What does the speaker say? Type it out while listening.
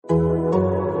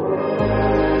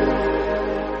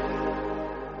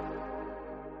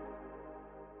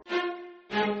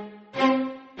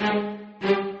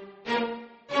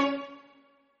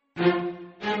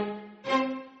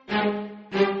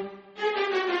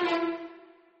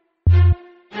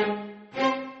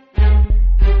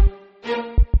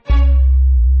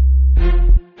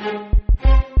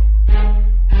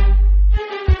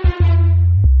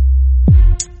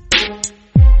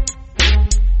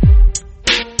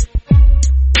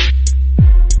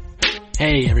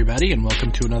Hey everybody, and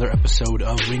welcome to another episode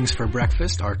of Wings for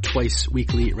Breakfast, our twice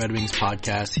weekly Red Wings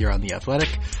podcast here on The Athletic.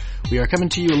 We are coming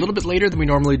to you a little bit later than we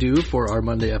normally do for our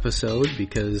Monday episode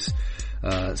because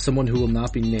someone who will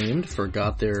not be named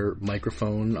forgot their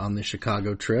microphone on the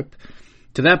Chicago trip.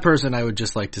 To that person, I would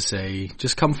just like to say,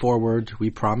 just come forward.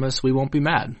 We promise we won't be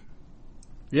mad.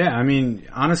 Yeah, I mean,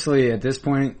 honestly, at this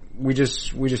point, we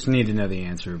just need to know the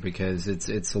answer because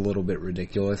it's a little bit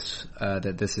ridiculous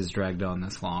that this has dragged on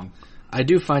this long. I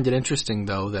do find it interesting,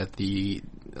 though, that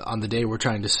on the day we're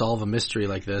trying to solve a mystery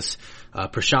like this,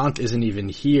 Prashant isn't even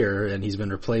here, and he's been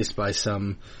replaced by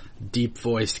some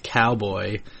deep-voiced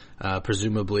cowboy,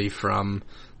 presumably from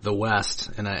the West.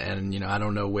 And I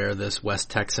don't know where this West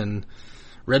Texan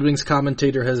Red Wings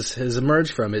commentator has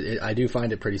emerged from. I do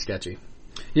find it pretty sketchy.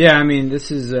 Yeah, I mean, this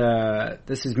is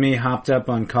me hopped up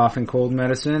on cough and cold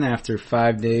medicine after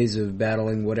 5 days of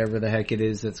battling whatever the heck it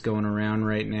is that's going around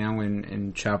right now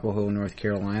in Chapel Hill, North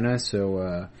Carolina.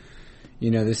 So,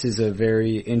 this is a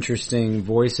very interesting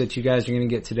voice that you guys are going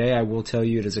to get today. I will tell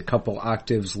you it is a couple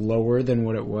octaves lower than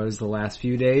what it was the last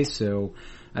few days. So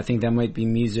I think that might be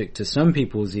music to some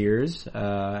people's ears.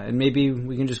 And maybe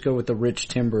we can just go with the rich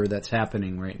timbre that's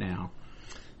happening right now.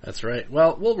 That's right.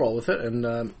 Well, we'll roll with it,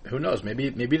 and who knows? Maybe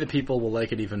the people will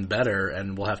like it even better,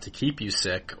 and we'll have to keep you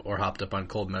sick or hopped up on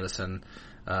cold medicine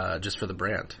just for the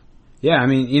brand. Yeah, I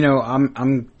mean,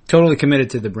 I'm totally committed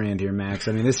to the brand here, Max.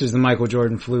 I mean, this is the Michael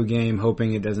Jordan flu game,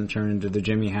 hoping it doesn't turn into the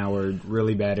Jimmy Howard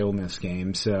really bad illness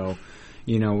game. So,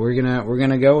 we're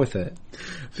gonna go with it.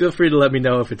 Feel free to let me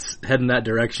know if it's heading that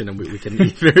direction, and we can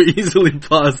very easily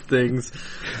pause things.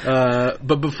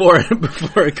 But before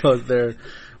it goes there,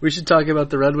 we should talk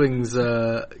about the Red Wings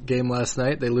game last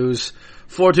night. They lose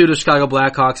 4-2 to Chicago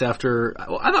Blackhawks after,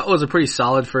 I thought it was a pretty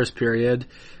solid first period.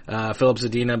 Filip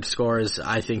Zadina scores,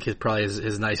 I think, probably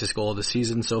his nicest goal of the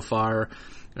season so far.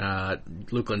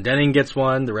 Luke Glendening gets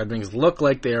one. The Red Wings look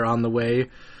like they are on the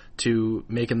way to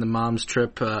making the mom's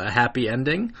trip a happy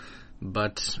ending.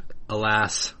 But,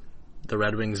 alas, the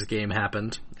Red Wings game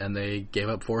happened, and they gave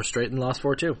up 4 straight and lost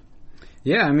 4-2.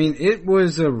 Yeah, I mean, it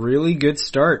was a really good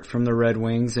start from the Red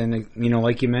Wings, and,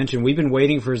 like you mentioned, we've been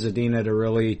waiting for Zadina to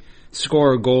really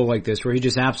score a goal like this, where he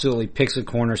just absolutely picks a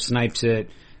corner, snipes it,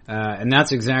 and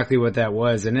that's exactly what that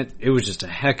was, and it was just a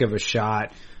heck of a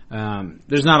shot.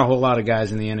 There's not a whole lot of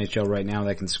guys in the NHL right now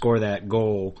that can score that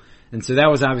goal, and so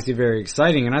that was obviously very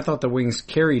exciting, and I thought the Wings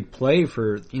carried play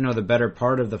for, the better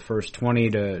part of the first 20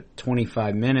 to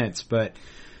 25 minutes, but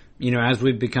as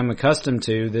we've become accustomed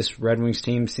to, this Red Wings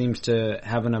team seems to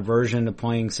have an aversion to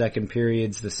playing second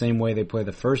periods the same way they play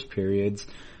the first periods.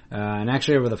 And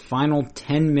actually over the final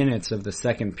 10 minutes of the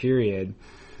second period,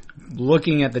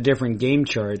 looking at the different game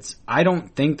charts, I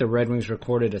don't think the Red Wings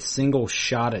recorded a single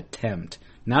shot attempt.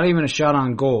 Not even a shot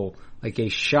on goal, like a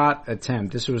shot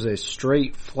attempt. This was a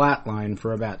straight flat line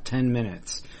for about 10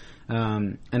 minutes.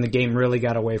 And the game really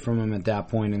got away from them at that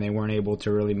point, and they weren't able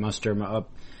to really muster up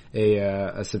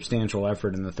a substantial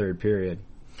effort in the third period.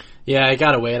 Yeah, it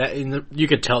got away. And you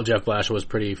could tell Jeff Blashill was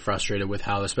pretty frustrated with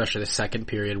how, especially the second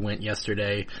period went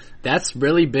yesterday. That's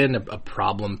really been a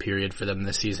problem period for them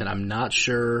this season. I'm not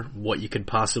sure what you could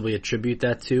possibly attribute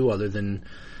that to, other than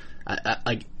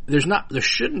there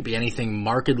shouldn't be anything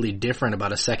markedly different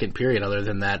about a second period, other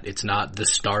than that it's not the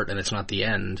start and it's not the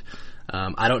end.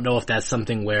 I don't know if that's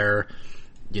something where,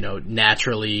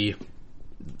 naturally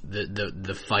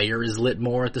the fire is lit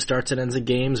more at the starts and ends of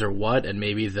games, or what, and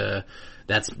maybe the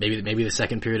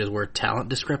second period is where talent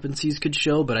discrepancies could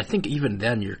show, but I think even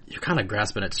then you're kind of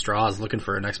grasping at straws looking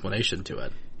for an explanation to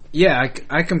it. Yeah,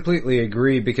 I completely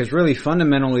agree, because really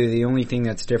fundamentally the only thing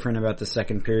that's different about the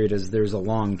second period is there's a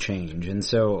long change, and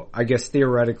so I guess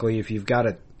theoretically if you've got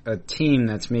a team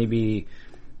that's maybe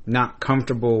not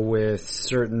comfortable with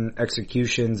certain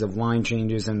executions of line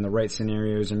changes in the right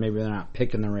scenarios, and maybe they're not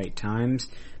picking the right times,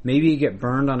 maybe you get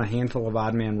burned on a handful of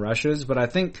odd man rushes, but I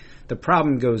think the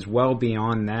problem goes well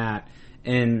beyond that.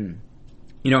 And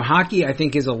hockey, I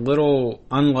think, is a little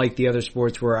unlike the other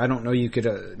sports where I don't know you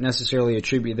could necessarily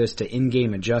attribute this to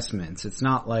in-game adjustments. It's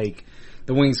not like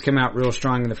the Wings come out real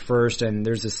strong in the first and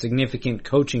there's a significant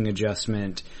coaching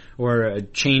adjustment or a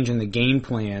change in the game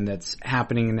plan that's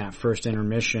happening in that first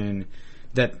intermission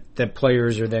that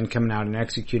players are then coming out and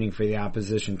executing for the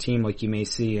opposition team, like you may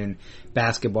see in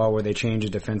basketball where they change a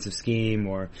defensive scheme,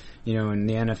 or in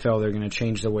the NFL they're going to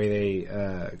change the way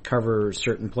they cover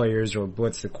certain players or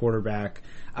blitz the quarterback.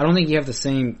 I don't think you have the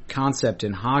same concept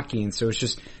in hockey, and so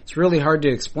it's really hard to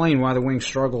explain why the Wings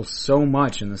struggle so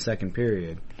much in the second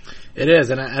period. It is,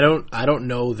 and I don't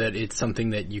know that it's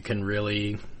something that you can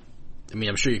really I mean,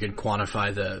 I'm sure you can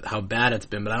quantify how bad it's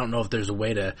been, but I don't know if there's a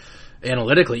way to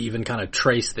analytically even kind of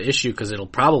trace the issue, because it'll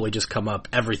probably just come up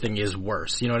everything is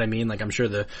worse. You know what I mean? Like, I'm sure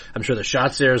the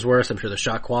shots there is worse. I'm sure the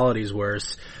shot quality is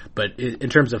worse. But in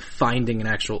terms of finding an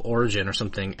actual origin or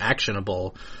something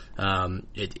actionable,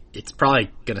 it's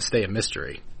probably going to stay a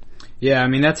mystery. Yeah, I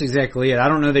mean, that's exactly it. I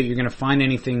don't know that you're going to find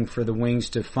anything for the Wings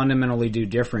to fundamentally do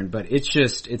different, but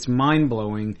it's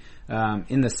mind-blowing.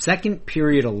 In the second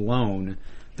period alone,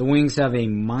 the Wings have a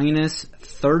minus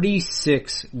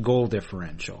 36 goal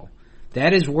differential.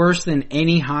 That is worse than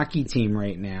any hockey team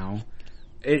right now.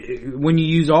 When you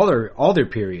use all their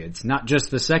periods, not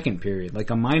just the second period, like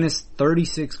a minus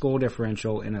 36 goal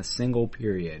differential in a single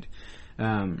period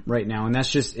right now, and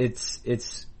that's just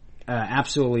it's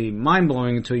absolutely mind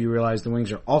blowing until you realize the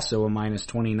Wings are also a minus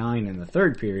 29 in the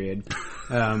third period,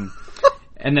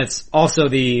 and that's also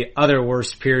the other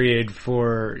worst period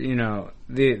for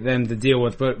them to deal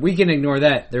with. But we can ignore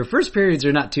that. Their first periods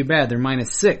are not too bad; they're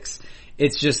minus 6.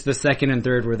 It's just the second and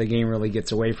third where the game really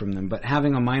gets away from them. But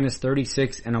having a minus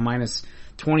 36 and a minus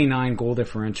 29 goal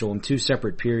differential in two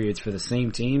separate periods for the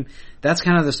same team, that's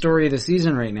kind of the story of the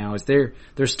season right now. Is they're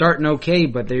starting okay,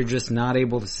 but they're just not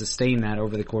able to sustain that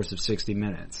over the course of 60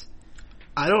 minutes.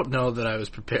 I don't know that I was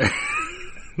prepared.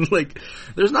 Like,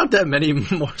 there's not that many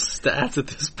more stats at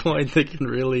this point that can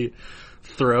really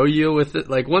throw you with it.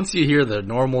 Like, once you hear the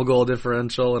normal goal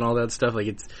differential and all that stuff, like,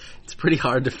 it's pretty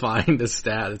hard to find a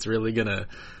stat that's really gonna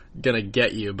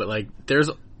get you. But like, there's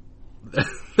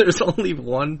only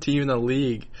one team in the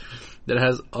league that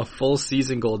has a full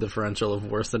season goal differential of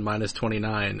worse than minus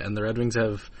 29, and the Red Wings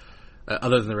have,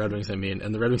 other than the Red Wings, and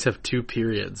the Red Wings have 2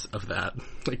 periods of that.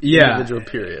 Like, individual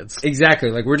periods.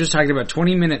 Exactly. Like, we're just talking about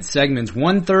 20-minute segments,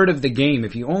 1/3 of the game.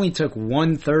 If you only took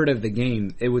 1/3 of the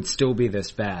game, it would still be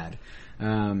this bad.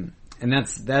 And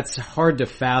that's hard to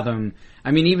fathom.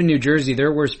 I mean, even New Jersey,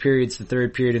 their worst period's the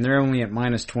third period, and they're only at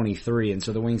minus 23, and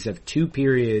so the Wings have 2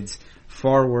 periods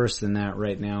far worse than that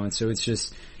right now, and so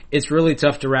it's really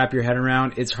tough to wrap your head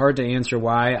around. It's hard to answer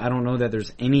why. I don't know that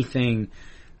there's anything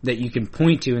that you can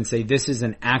point to and say this is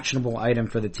an actionable item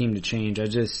for the team to change. I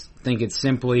just think it's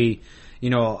simply,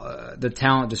 the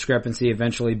talent discrepancy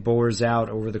eventually bores out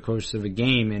over the course of a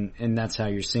game, and that's how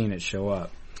you're seeing it show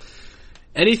up.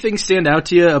 Anything stand out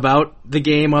to you about the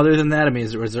game other than that? I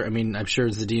mean, I'm sure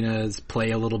Zadina's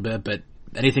play a little bit, but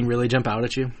anything really jump out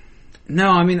at you? No,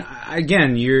 I mean,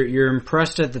 again, you're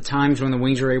impressed at the times when the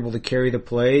Wings are able to carry the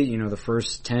play. The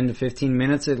first 10 to 15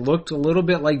 minutes, it looked a little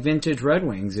bit like vintage Red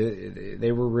Wings.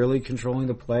 They were really controlling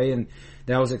the play, and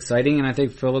that was exciting, and I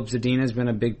think Filip Zadina has been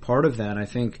a big part of that. I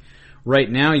think right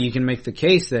now you can make the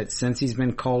case that since he's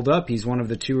been called up, he's one of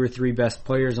the 2 or 3 best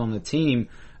players on the team.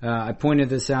 I pointed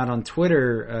this out on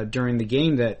Twitter during the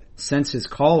game that since his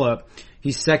call-up,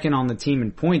 he's second on the team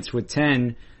in points with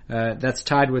 10. That's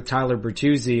tied with Tyler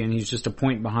Bertuzzi, and he's just a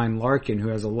point behind Larkin, who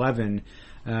has 11.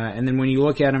 And then when you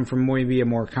look at him from maybe a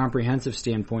more comprehensive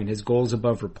standpoint, his goals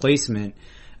above replacement,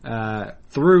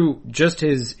 through just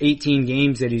his 18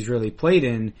 games that he's really played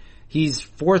in, he's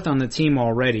 4th on the team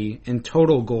already in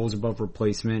total goals above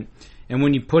replacement. And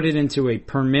when you put it into a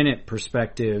per minute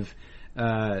perspective,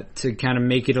 to kind of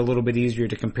make it a little bit easier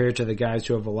to compare to the guys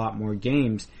who have a lot more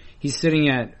games, he's sitting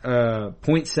at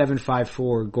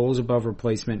 .754 goals above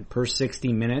replacement per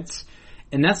 60 minutes,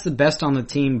 and that's the best on the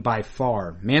team by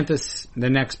far. Manthis, the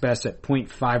next best, at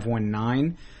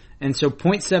 .519, and so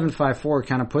 .754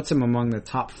 kind of puts him among the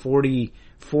top 40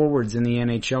 forwards in the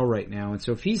NHL right now. And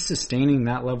so if he's sustaining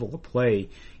that level of play,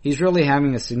 he's really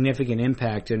having a significant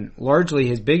impact, and largely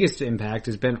his biggest impact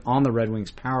has been on the Red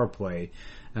Wings power play.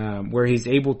 Where he's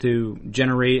able to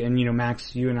generate, and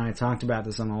Max, you and I talked about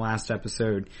this on the last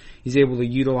episode, he's able to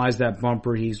utilize that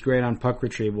bumper, he's great on puck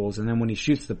retrievals, and then when he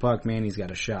shoots the puck, man, he's got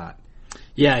a shot.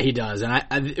 Yeah, he does, and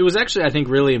it was actually, I think,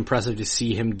 really impressive to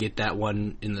see him get that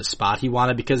one in the spot he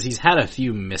wanted, because he's had a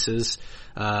few misses,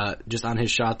 just on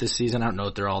his shot this season. I don't know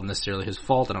if they're all necessarily his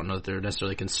fault, I don't know if they're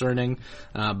necessarily concerning,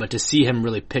 but to see him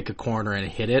really pick a corner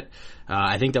and hit it,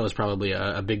 I think that was probably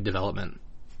a big development.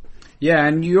 Yeah,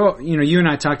 and you and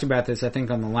I talked about this, I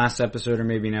think, on the last episode or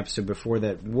maybe an episode before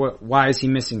that. Why is he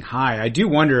missing high? I do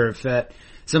wonder if that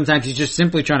sometimes he's just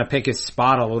simply trying to pick his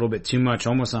spot a little bit too much,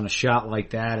 almost on a shot like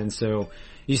that. And so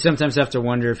you sometimes have to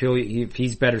wonder if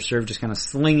he's better served just kind of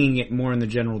slinging it more in the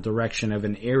general direction of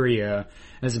an area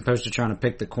as opposed to trying to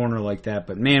pick the corner like that.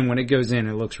 But man, when it goes in,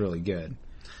 it looks really good.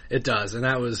 It does, and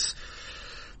that's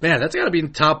got to be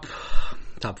in top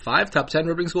 5, top 10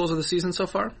 Red Wings goals of the season so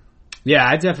far. Yeah,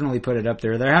 I definitely put it up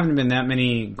there. There haven't been that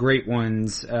many great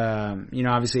ones.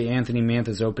 Obviously Anthony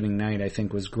Mantha's opening night I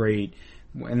think was great.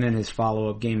 and then his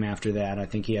follow-up game after that. I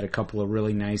think he had a couple of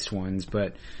really nice ones,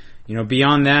 but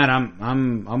beyond that,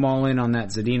 I'm all in on that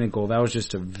Zadina goal. That was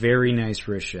just a very nice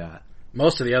wrist shot.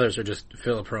 Most of the others are just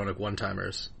Filip Hronek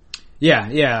one-timers.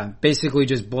 Yeah, basically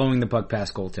just blowing the puck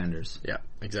past goaltenders. Yeah,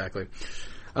 exactly.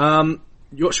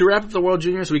 Should we wrap up the World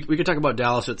Juniors? We could talk about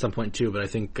Dallas at some point too, but I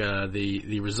think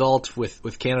the result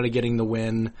with Canada getting the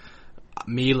win,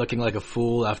 me looking like a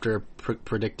fool after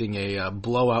predicting a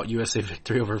blowout USA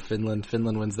victory over Finland.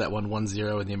 Finland wins that one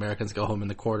 1-0, and the Americans go home in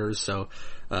the quarters. So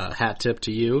hat tip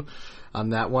to you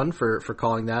on that one for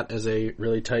calling that as a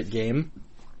really tight game.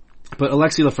 But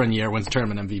Alexis Lafreniere wins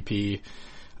tournament MVP.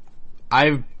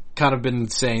 I've kind of been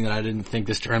saying that I didn't think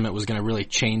this tournament was going to really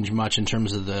change much in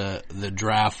terms of the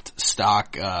draft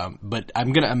stock, but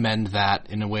I'm going to amend that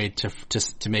in a way to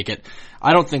make it.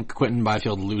 I don't think Quinton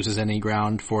Byfield loses any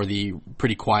ground for the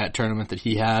pretty quiet tournament that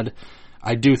he had.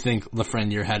 I do think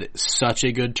Lafreniere had such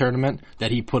a good tournament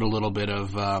that he put a little bit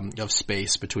of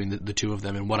space between the two of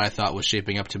them in what I thought was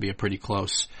shaping up to be a pretty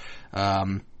close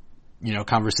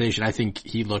conversation. I think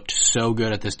he looked so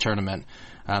good at this tournament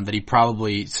that he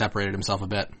probably separated himself a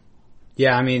bit.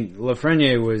 Yeah, I mean,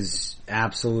 Lafreniere was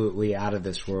absolutely out of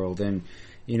this world, and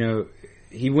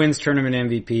he wins tournament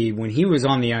MVP. When he was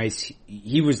on the ice,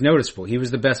 he was noticeable. He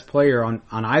was the best player on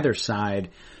either side,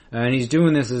 and he's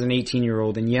doing this as an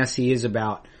 18-year-old. And yes, he is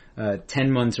about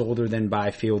 10 months older than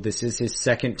Byfield. This is his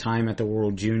second time at the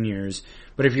World Juniors.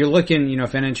 But if you're looking,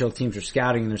 if NHL teams are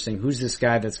scouting and they're saying, who's this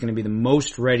guy that's going to be the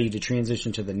most ready to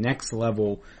transition to the next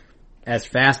level as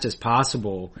fast as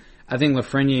possible, I think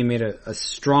Lafreniere made a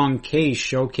strong case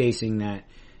showcasing that,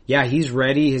 yeah, he's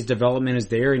ready, his development is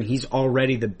there, and he's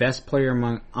already the best player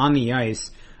on the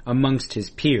ice amongst his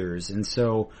peers. And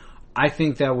so I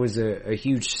think that was a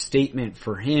huge statement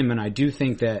for him, and I do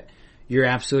think that you're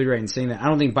absolutely right in saying that. I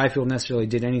don't think Byfield necessarily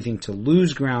did anything to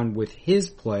lose ground with his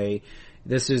play.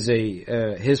 This is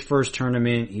his first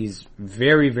tournament. He's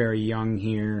very, very young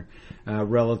here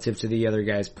relative to the other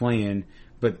guys playing.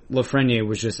 But Lafreniere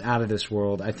was just out of this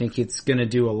world. I think it's going to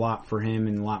do a lot for him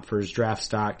and a lot for his draft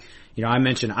stock. I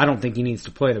mentioned I don't think he needs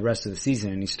to play the rest of the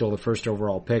season, and he's still the first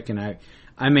overall pick, and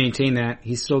I maintain that.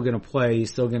 He's still going to play.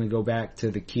 He's still going to go back to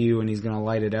the queue, and he's going to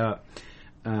light it up.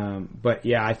 But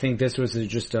yeah, I think this was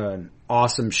just an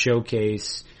awesome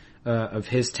showcase of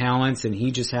his talents, and he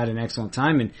just had an excellent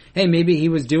time. And hey, maybe he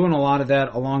was doing a lot of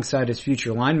that alongside his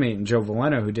future line mate, Joe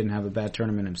Veleno, who didn't have a bad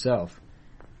tournament himself.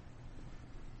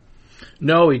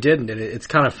 No, he didn't. And it's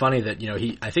kind of funny that,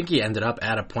 I think he ended up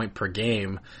at a point per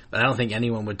game, but I don't think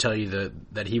anyone would tell you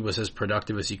that he was as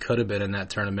productive as he could have been in that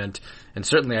tournament. And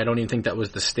certainly I don't even think that was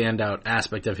the standout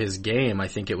aspect of his game. I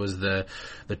think it was the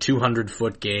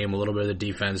 200-foot game, a little bit of the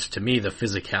defense. To me, the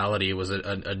physicality was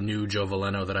a new Joe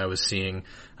Veleno that I was seeing.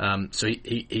 So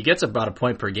he gets about a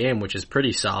point per game, which is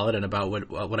pretty solid and about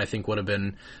what I think would have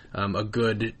been a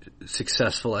good,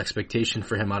 successful expectation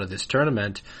for him out of this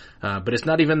tournament. But it's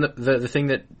not even the thing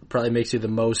that probably makes you the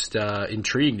most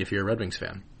intrigued if you're a Red Wings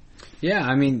fan. Yeah,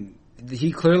 I mean,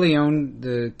 he clearly owned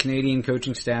the Canadian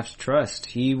coaching staff's trust.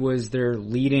 He was their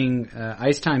leading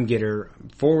ice time getter,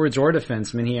 forwards or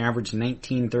defenseman. He averaged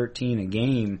 19-13 a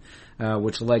game,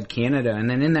 which led Canada. And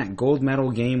then in that gold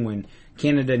medal game when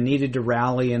Canada needed to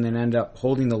rally and then end up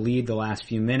holding the lead the last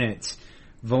few minutes,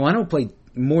 Veleno played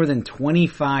more than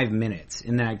 25 minutes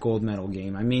in that gold medal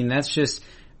game. I mean, that's just...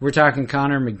 We're talking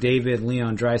Connor McDavid,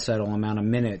 Leon Draisaitl amount of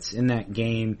minutes in that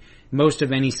game. Most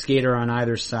of any skater on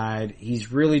either side.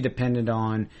 He's really dependent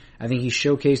on, I think he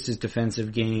showcased his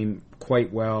defensive game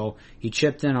quite well. He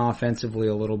chipped in offensively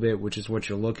a little bit, which is what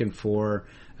you're looking for.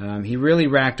 He really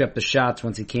racked up the shots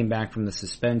once he came back from the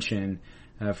suspension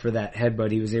for that headbutt.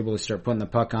 He was able to start putting the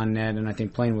puck on net, and I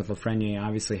think playing with Lafreniere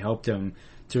obviously helped him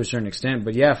to a certain extent.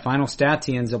 But yeah, final stats,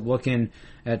 he ends up looking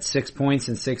at 6 points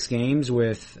in 6 games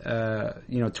with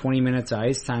 20 minutes of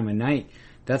ice time a night.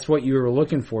 That's what you were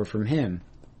looking for from him.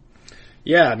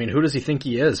 Yeah, I mean, who does he think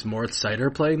he is? Moritz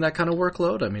Seider playing that kind of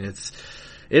workload? I mean,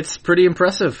 it's pretty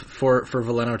impressive for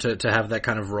Veleno to have that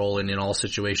kind of role in all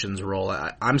situations role.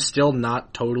 I'm still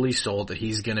not totally sold that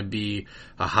he's going to be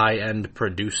a high-end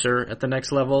producer at the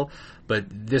next level, but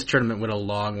this tournament went a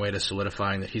long way to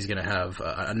solidifying that he's going to have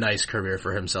a nice career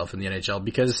for himself in the NHL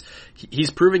because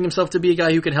he's proving himself to be a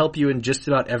guy who can help you in just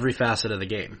about every facet of the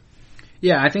game.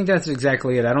 Yeah, I think that's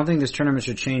exactly it. I don't think this tournament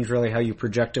should change really how you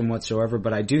project him whatsoever,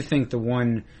 but I do think the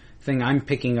one thing I'm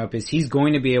picking up is he's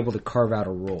going to be able to carve out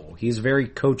a role. He's very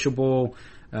coachable.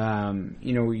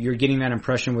 You're getting that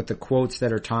impression with the quotes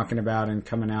that are talking about and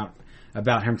coming out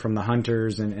about him from the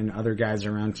Hunters and other guys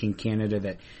around Team Canada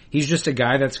that he's just a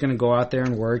guy that's going to go out there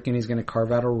and work and he's going to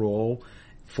carve out a role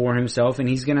for himself, and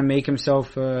he's going to make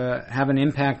himself have an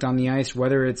impact on the ice,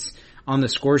 whether it's on the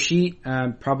score sheet,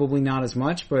 probably not as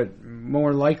much, but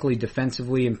more likely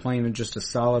defensively and playing just a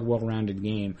solid, well-rounded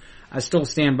game. I still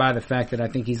stand by the fact that I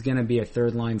think he's going to be a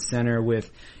third-line center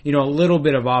with, a little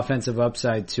bit of offensive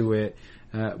upside to it,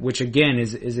 which again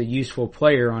is a useful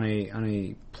player on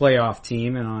a playoff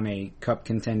team and on a cup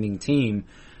contending team.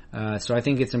 So I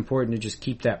think it's important to just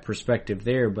keep that perspective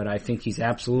there, but I think he's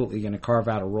absolutely going to carve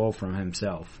out a role for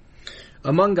himself.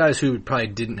 Among guys who probably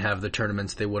didn't have the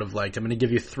tournaments they would have liked, I'm going to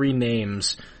give you 3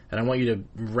 names, and I want you to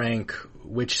rank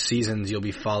which seasons you'll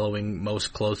be following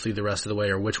most closely the rest of the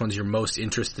way, or which ones you're most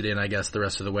interested in, I guess, the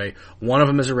rest of the way. One of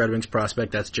them is a Red Wings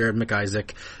prospect. That's Jared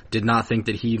McIsaac. Did not think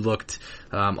that he looked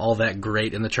all that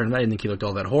great in the tournament. I didn't think he looked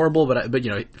all that horrible, but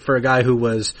for a guy who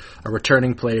was a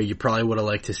returning player, you probably would have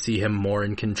liked to see him more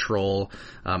in control.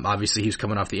 Obviously, he's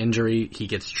coming off the injury. He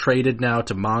gets traded now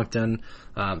to Moncton.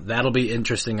 That'll be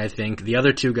interesting, I think. The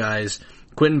other 2 guys,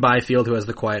 Quinton Byfield, who has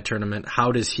the quiet tournament,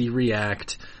 how does he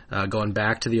react going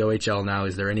back to the OHL now?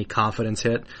 Is there any confidence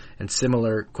hit? And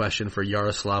similar question for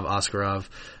Yaroslav Askarov,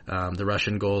 the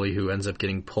Russian goalie who ends up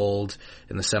getting pulled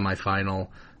in the semifinal.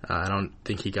 I don't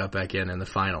think he got back in the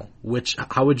final.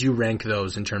 How would you rank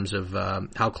those in terms of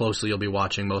how closely you'll be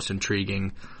watching, most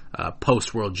intriguing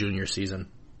post-World Junior season?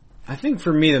 I think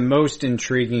for me the most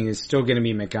intriguing is still going to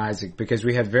be McIsaac, because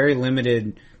we had very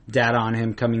limited data on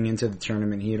him coming into the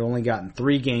tournament. He had only gotten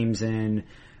 3 games in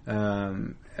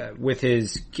with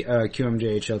his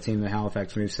QMJHL team, the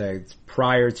Halifax Mooseheads,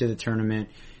 prior to the tournament.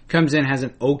 Comes in, has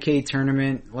an okay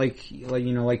tournament, like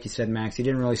you said, Max. He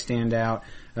didn't really stand out.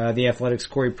 The Athletics'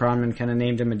 Corey Pronman kind of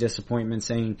named him a disappointment,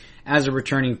 saying as a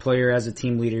returning player, as a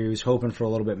team leader, he was hoping for a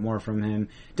little bit more from him.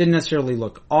 Didn't necessarily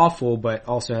look awful, but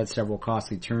also had several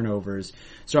costly turnovers.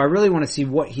 So I really want to see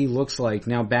what he looks like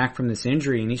now back from this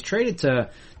injury. And he's traded to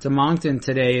Moncton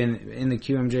today in the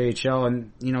QMJHL,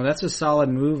 and that's a solid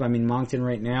move. I mean, Moncton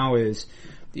right now is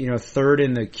third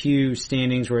in the Q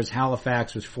standings, whereas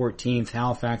Halifax was 14th.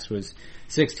 Halifax was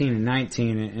 16 and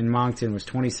 19, and Moncton was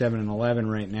 27 and 11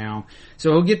 right now.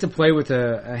 So he'll get to play with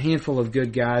a handful of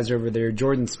good guys over there.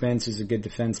 Jordan Spence is a good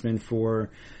defenseman for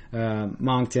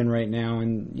Moncton right now,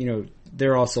 and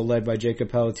they're also led by Jacob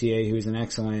Pelletier, who's an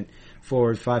excellent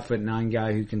forward, 5'9"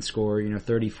 guy who can score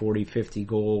 30, 40, 50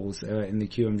 goals in the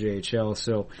QMJHL.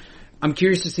 So I'm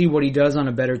curious to see what he does on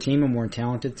a better team, a more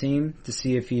talented team, to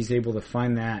see if he's able to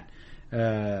find that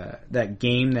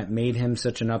game that made him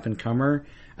such an up-and-comer.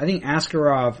 I think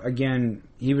Askarov, again,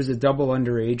 he was a double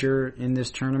underager in this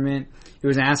tournament. It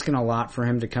was asking a lot for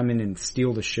him to come in and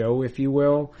steal the show, if you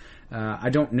will. I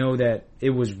don't know that it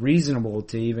was reasonable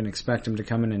to even expect him to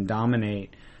come in and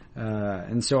dominate.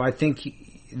 And so I think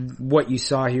what you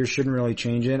saw here shouldn't really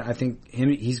change it. I think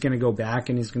he's going to go back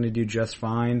and he's going to do just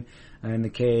fine in the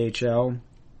KHL.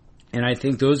 And I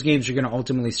think those games are going to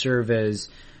ultimately serve as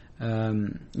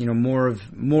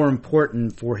more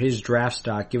important for his draft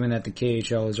stock, given that the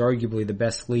KHL is arguably the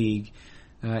best league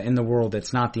in the world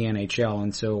that's not the NHL.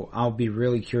 And so I'll be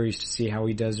really curious to see how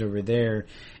he does over there.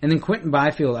 And then Quinton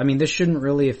Byfield, I mean, this shouldn't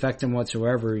really affect him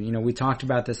whatsoever. We talked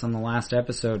about this on the last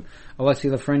episode.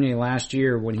 Alexis Lafreniere last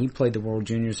year, when he played the World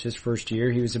Juniors his first year,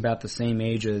 he was about the same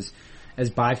age as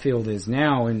Byfield is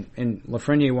now, and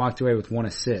Lafreniere walked away with 1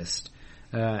 assist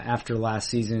after last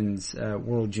season's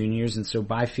World Juniors, and so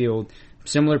Byfield,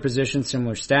 similar position,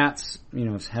 similar stats,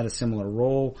 had a similar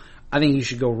role. I think he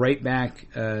should go right back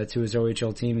to his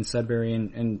OHL team in Sudbury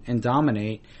and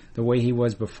dominate the way he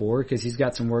was before, because he's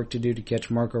got some work to do to catch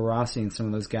Marco Rossi and some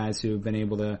of those guys who have been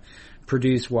able to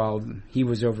produce while he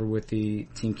was over with the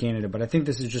Team Canada. But I think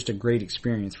this is just a great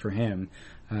experience for him.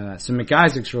 So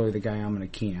McIsaac's really the guy I'm going to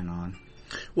key in on.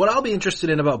 What I'll be interested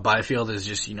in about Byfield is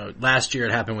just, last year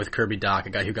it happened with Kirby Dach, a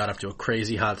guy who got off to a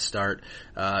crazy hot start.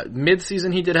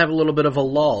 Mid-season he did have a little bit of a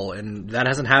lull, and that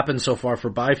hasn't happened so far for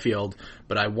Byfield,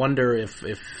 but I wonder if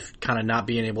kind of not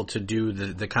being able to do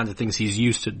the kinds of things he's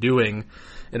used to doing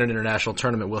in an international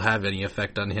tournament will have any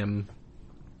effect on him.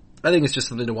 I think it's just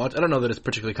something to watch. I don't know that it's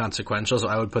particularly consequential, so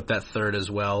I would put that third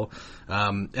as well.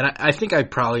 And I think I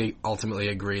probably ultimately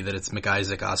agree that it's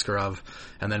McIsaac, Askarov,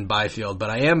 and then Byfield.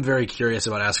 But I am very curious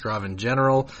about Askarov in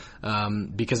general,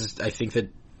 because I think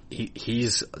that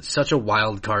he's such a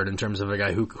wild card in terms of a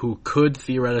guy who could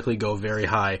theoretically go very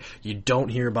high. You don't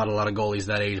hear about a lot of goalies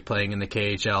that age playing in the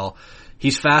KHL.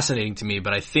 he's fascinating to me,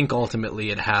 but I think ultimately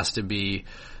it has to be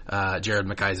Jared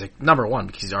McIsaac, number one,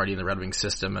 because he's already in the Red Wings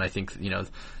system, and I think,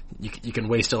 you can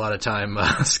waste a lot of time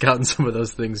scouting some of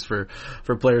those things for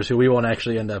players who we won't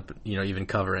actually end up, even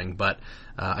covering. But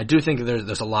I do think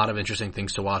there's a lot of interesting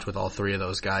things to watch with all three of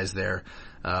those guys there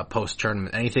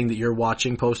post-tournament. Anything that you're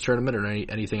watching post-tournament, or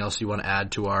anything else you want to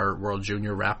add to our World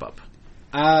Junior wrap-up?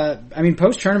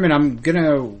 Post-tournament, I'm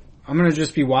gonna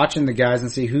just be watching the guys and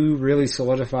see who really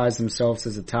solidifies themselves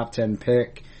as a top 10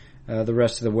 pick the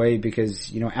rest of the way,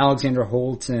 because, Alexander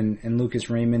Holtz and Lucas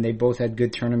Raymond, they both had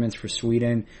good tournaments for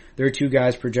Sweden. They're two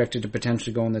guys projected to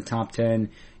potentially go in the top 10.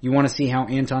 You want to see how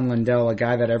Anton Lundell, a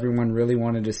guy that everyone really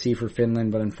wanted to see for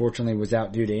Finland, but unfortunately was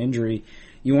out due to injury,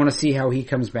 you want to see how he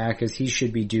comes back, as he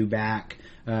should be due back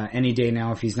any day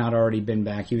now if he's not already been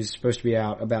back. He was supposed to be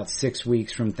out about 6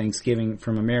 weeks from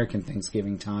American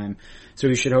Thanksgiving time, so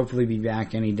he should hopefully be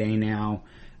back any day now.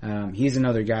 He's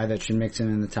another guy that should mix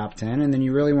in the top 10. And then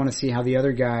you really want to see how the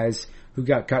other guys who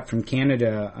got cut from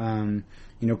Canada,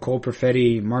 Cole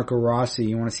Perfetti, Marco Rossi,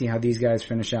 you want to see how these guys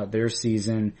finish out their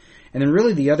season. And then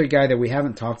really the other guy that we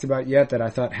haven't talked about yet that I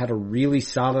thought had a really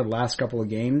solid last couple of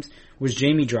games was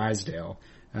Jamie Drysdale,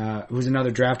 who's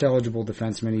another draft eligible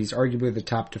defenseman. He's arguably the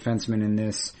top defenseman in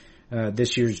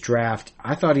this year's draft.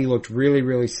 I thought he looked really,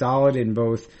 really solid in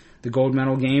both the gold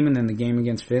medal game and then the game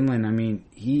against Finland.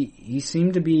 He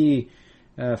seemed to be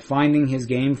finding his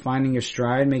game, finding his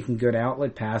stride, making good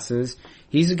outlet passes.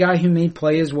 He's a guy who may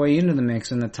play his way into the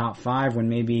mix in the top 5 when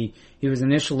maybe he was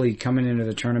initially coming into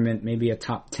the tournament, maybe a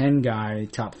top 10 guy,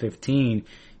 top 15.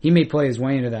 He may play his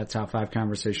way into that top 5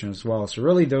 conversation as well. So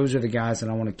really those are the guys that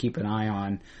I want to keep an eye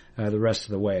on the rest of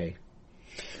the way.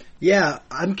 Yeah,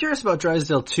 I'm curious about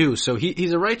Drysdale too. So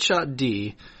he's a right shot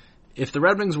D. If the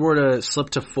Red Wings were to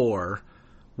slip to 4,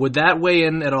 would that weigh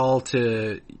in at all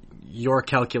to your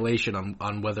calculation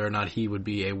on whether or not he would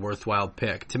be a worthwhile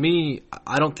pick? To me,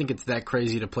 I don't think it's that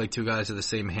crazy to play two guys of the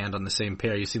same hand on the same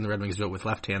pair. You've seen the Red Wings do it with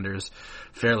left-handers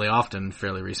fairly often,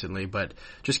 fairly recently, but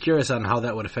just curious on how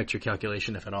that would affect your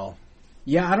calculation, if at all.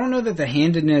 Yeah, I don't know that the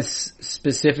handedness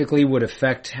specifically would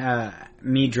affect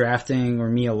me drafting or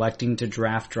me electing to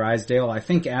draft Drysdale. I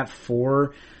think at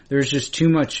 4, there's just too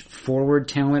much forward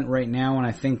talent right now, and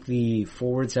I think the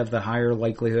forwards have the higher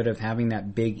likelihood of having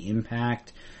that big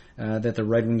impact that the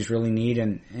Red Wings really need.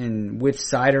 And with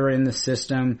Seider in the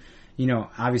system,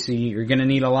 obviously you're going to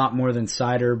need a lot more than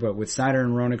Seider, but with Seider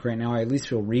and Roenick right now, I at least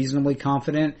feel reasonably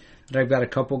confident that I've got a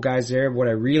couple guys there. What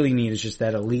I really need is just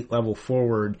that elite level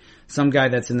forward, some guy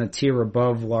that's in the tier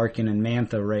above Larkin and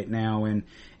Mantha right now, and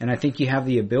I think you have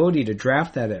the ability to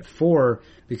draft that at 4,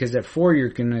 because at 4 you're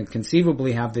going to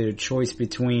conceivably have the choice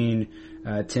between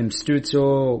Tim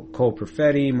Stützle, Cole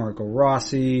Perfetti, Marco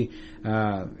Rossi,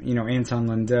 Anton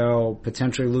Lundell,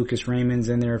 potentially Lucas Raymond's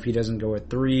in there if he doesn't go at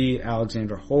 3,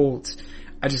 Alexander Holtz.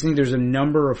 I just think there's a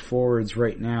number of forwards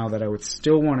right now that I would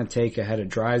still want to take ahead of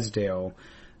Drysdale,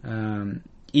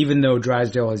 even though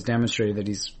Drysdale has demonstrated that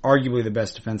he's arguably the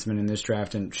best defenseman in this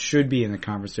draft and should be in the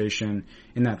conversation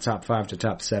in that top 5 to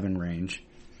top 7 range.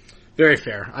 Very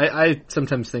fair. I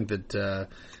sometimes think that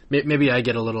maybe I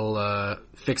get a little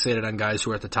fixated on guys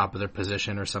who are at the top of their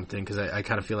position or something, because I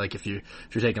kind of feel like if you're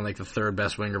taking like the third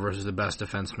best winger versus the best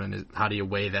defenseman, how do you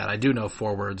weigh that? I do know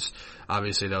forwards,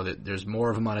 obviously, though, that there's more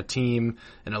of them on a team.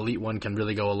 An elite one can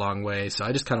really go a long way. So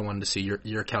I just kind of wanted to see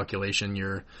your calculation,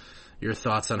 your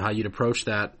thoughts on how you'd approach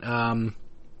that.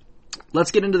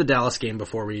 Let's get into the Dallas game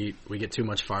before we get too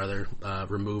much farther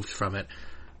removed from it.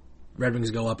 Red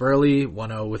Wings go up early,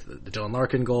 1-0 with the Dylan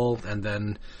Larkin goal, and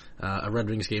then a Red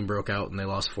Wings game broke out and they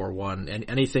lost 4-1. And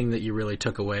anything that you really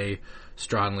took away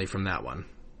strongly from that one?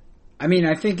 I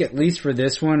think at least for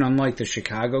this one, unlike the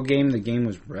Chicago game, the game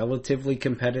was relatively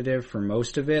competitive for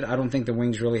most of it. I don't think the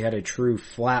Wings really had a true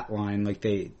flat line like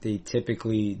they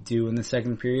typically do in the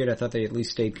second period. I thought they at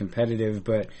least stayed competitive,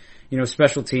 but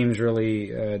special teams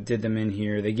really did them in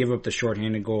here. They give up the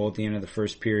shorthanded goal at the end of the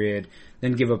first period,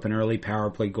 then give up an early power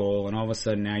play goal, and all of a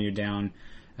sudden now you're down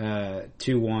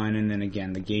 2-1, and then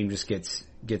again the game just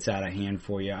gets out of hand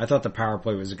for you. I thought the power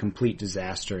play was a complete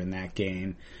disaster in that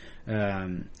game.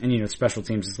 And special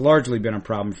teams has largely been a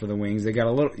problem for the Wings. They got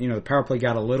a little, the power play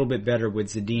got a little bit better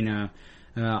with Zadina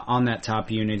on that top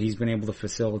unit. He's been able to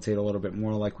facilitate a little bit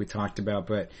more, like we talked about.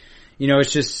 But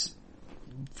it's just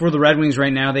for the Red Wings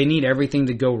right now, they need everything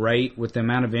to go right with the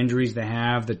amount of injuries they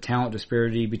have, the talent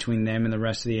disparity between them and the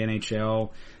rest of the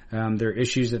NHL, their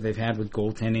issues that they've had with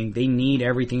goaltending. They need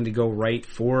everything to go right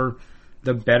for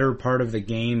the better part of the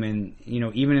game. And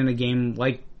even in a game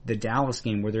like the Dallas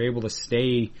game where they're able to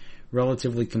stay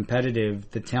relatively competitive,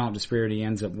 the talent disparity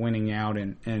ends up winning out,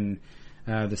 and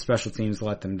The special teams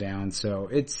let them down. So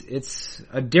it's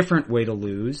a different way to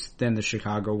lose than the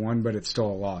Chicago one, but it's still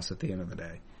a loss at the end of the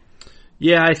day.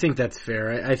 Yeah, I think that's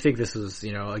fair. I think this is,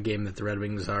 a game that the Red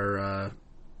Wings were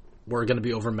going to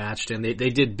be overmatched, and they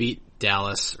did beat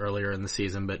Dallas earlier in the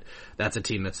season, but that's a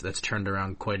team that's turned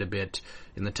around quite a bit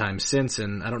in the time since,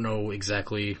 and I don't know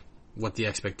exactly what the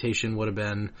expectation would have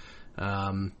been.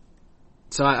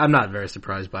 So I'm not very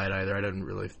surprised by it either. I didn't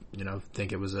really,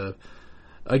 think it was a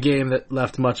game that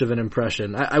left much of an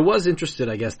impression. I was interested,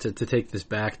 I guess, to take this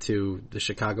back to the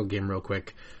Chicago game real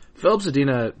quick. Filip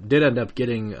Zadina did end up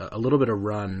getting a little bit of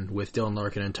run with Dylan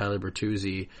Larkin and Tyler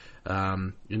Bertuzzi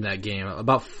in that game,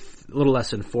 about a little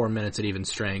less than 4 minutes at even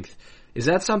strength. Is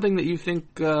that something that you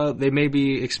think they may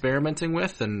be experimenting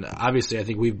with? And obviously, I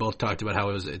think we've both talked about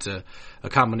how it's a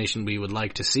combination we would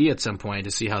like to see at some point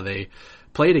to see how they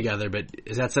play together. But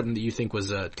is that something that you think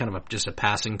was just a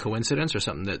passing coincidence, or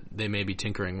something that they may be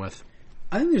tinkering with?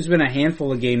 I think there's been a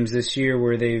handful of games this year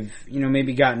where they've,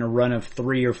 maybe gotten a run of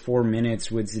 3 or 4 minutes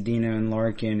with Zadina and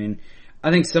Larkin, and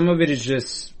I think some of it is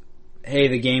just, hey,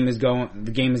 the game has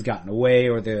gotten away,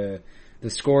 or the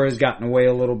score has gotten away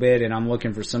a little bit, and I'm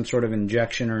looking for some sort of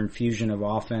injection or infusion of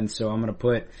offense, so I'm going to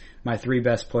put my 3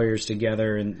 best players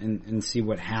together and see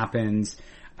what happens.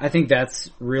 I think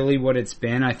that's really what it's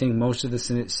been. I think most of the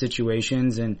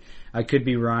situations, and I could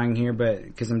be wrong here, but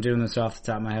because I'm doing this off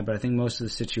the top of my head, but I think most of the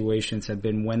situations have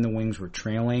been when the Wings were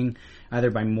trailing,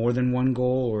 either by more than 1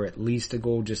 goal or at least a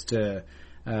goal, just to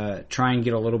try and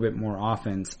get a little bit more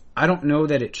offense. I don't know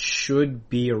that it should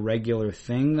be a regular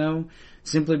thing, though,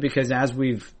 simply because as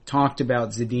we've talked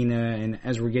about Zadina, and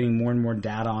as we're getting more and more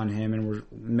data on him, and we're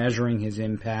measuring his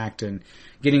impact and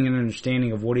getting an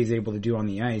understanding of what he's able to do on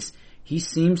the ice, he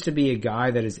seems to be a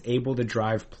guy that is able to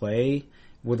drive play,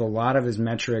 with a lot of his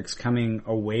metrics coming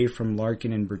away from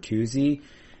Larkin and Bertuzzi.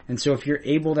 And so if you're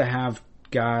able to have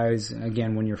guys,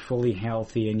 again, when you're fully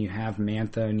healthy and you have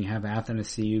Mantha and you have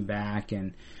Athanasiou back,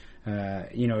 and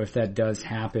if that does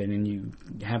happen and you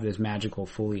have this magical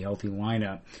fully healthy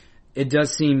lineup, it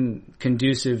does seem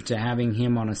conducive to having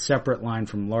him on a separate line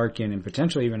from Larkin, and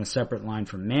potentially even a separate line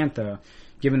from Mantha,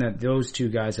 given that those 2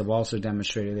 guys have also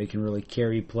demonstrated they can really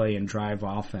carry play and drive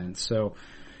offense. So,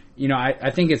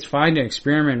 I think it's fine to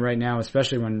experiment right now,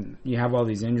 especially when you have all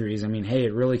these injuries. I mean, hey,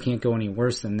 it really can't go any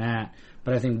worse than that.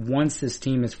 But I think once this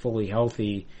team is fully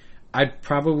healthy, I'd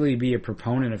probably be a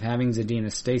proponent of having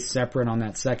Zadina stay separate on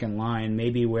that second line,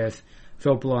 maybe with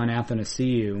Filppula and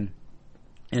Athanasiou,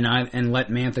 and let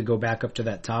Mantha go back up to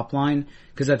that top line,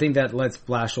 because I think that lets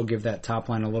Blashill give that top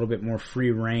line a little bit more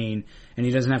free reign, and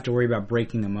he doesn't have to worry about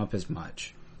breaking them up as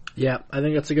much. Yeah, I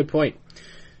think that's a good point.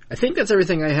 I think that's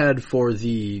everything I had for in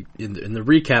the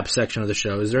recap section of the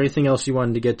show. Is there anything else you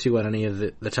wanted to get to on any of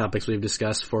the topics we've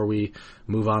discussed before we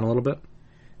move on a little bit?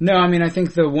 No, I mean, I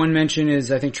think the one mention is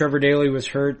I think Trevor Daley was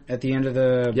hurt at the end of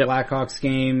the Blackhawks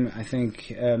game. I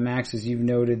think, Max, as you've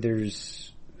noted,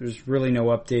 there's really no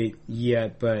update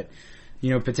yet, but,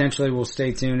 potentially we'll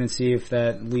stay tuned and see if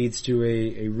that leads to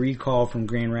a recall from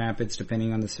Grand Rapids,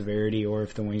 depending on the severity, or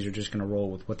if the Wings are just going to roll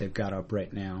with what they've got up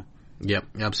right now. Yep,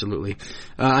 absolutely.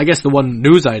 I guess the one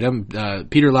news item,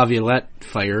 Peter Laviolette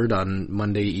fired on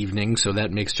Monday evening, so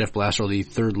that makes Jeff Blashill the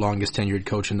 3rd longest tenured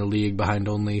coach in the league, behind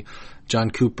only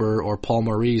John Cooper or Paul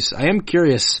Maurice. I am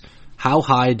curious, how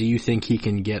high do you think he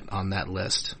can get on that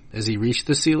list? Has he reached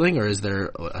the ceiling, or is there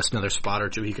another spot or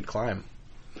 2 he could climb?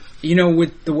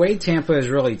 With the way Tampa has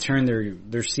really turned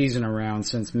their season around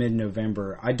since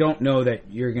mid-November, I don't know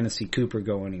that you're going to see Cooper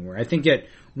go anywhere. I think at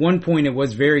one point it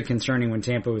was very concerning when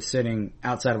Tampa was sitting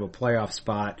outside of a playoff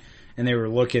spot and they were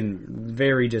looking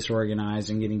very disorganized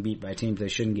and getting beat by teams they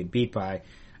shouldn't get beat by.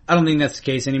 I don't think that's the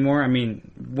case anymore. I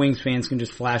mean, Wings fans can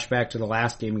just flash back to the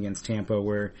last game against Tampa,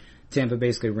 where Tampa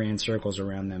basically ran circles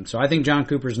around them. So I think John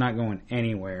Cooper's not going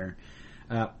anywhere.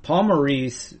 Paul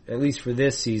Maurice, at least for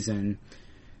this season,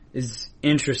 is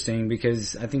interesting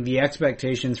because I think the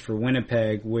expectations for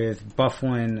Winnipeg, with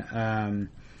Byfuglien,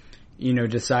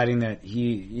 deciding that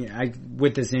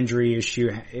with this injury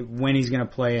issue, when he's going to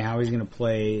play, how he's going to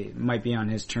play, might be on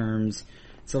his terms.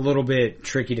 It's a little bit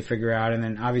tricky to figure out. And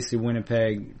then obviously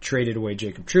Winnipeg traded away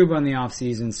Jacob Trouba in the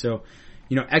offseason, so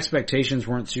expectations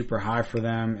weren't super high for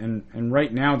them. And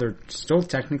right now they're still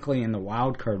technically in the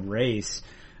wild card race.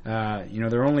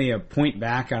 They're only a point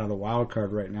back out of the wild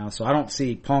card right now, so I don't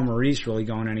see Paul Maurice really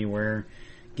going anywhere,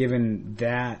 given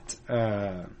that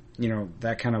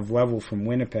that kind of level from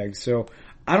Winnipeg. So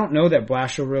I don't know that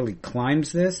Blashill really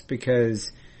climbs this,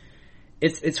 because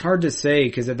it's hard to say,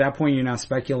 because at that point you're now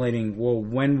speculating, well,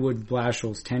 when would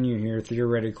Blashill's tenure here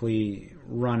theoretically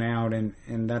run out, and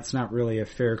that's not really a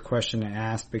fair question to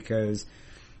ask, because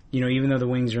even though the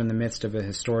Wings are in the midst of a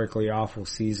historically awful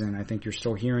season, I think you're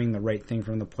still hearing the right thing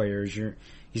from the players.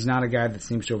 He's not a guy that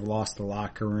seems to have lost the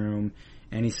locker room,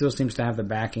 and he still seems to have the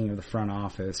backing of the front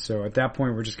office. So at that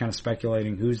point, we're just kind of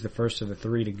speculating who's the first of the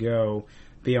three to go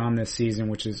beyond this season,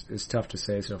 which is tough to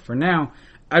say. So for now,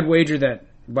 I'd wager that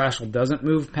Blashill doesn't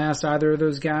move past either of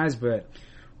those guys, but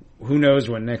who knows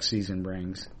what next season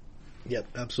brings. Yep,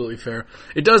 absolutely fair.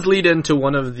 It does lead into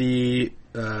one of the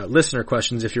listener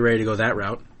questions, if you're ready to go that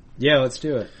route. Yeah, let's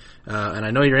do it. And I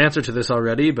know your answer to this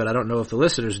already, but I don't know if the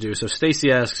listeners do. So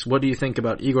Stacy asks, what do you think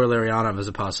about Igor Larionov as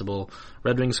a possible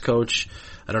Red Wings coach?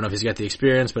 I don't know if he's got the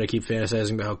experience, but I keep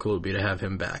fantasizing about how cool it would be to have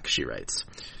him back, she writes.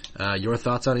 Your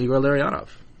thoughts on Igor Larionov?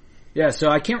 Yeah, so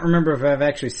I can't remember if I've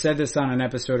actually said this on an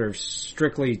episode or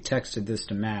strictly texted this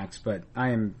to Max, but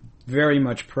I am very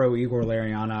much pro Igor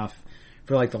Larionov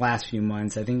for like the last few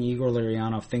months. I think Igor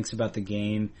Larionov thinks about the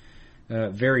game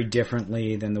very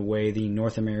differently than the way the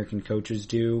North American coaches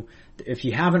do. If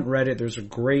you haven't read it, there's a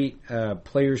great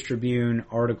Players Tribune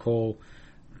article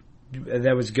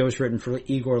that was ghostwritten for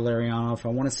Igor Larionov. I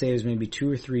want to say it was maybe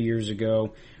 2 or 3 years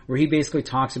ago, where he basically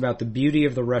talks about the beauty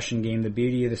of the Russian game, the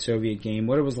beauty of the Soviet game,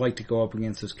 what it was like to go up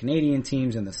against those Canadian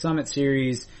teams in the Summit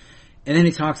Series. And then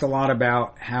he talks a lot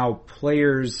about how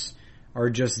players are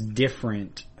just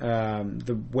different.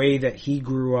 The way that he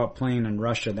grew up playing in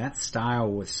Russia, that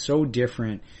style was so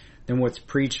different than what's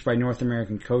preached by North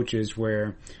American coaches,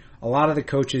 where a lot of the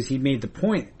coaches, he made the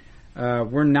point,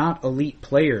 were not elite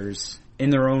players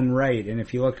in their own right. And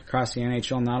if you look across the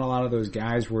NHL, not a lot of those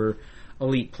guys were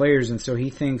elite players. And so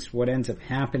he thinks what ends up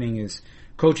happening is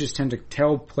coaches tend to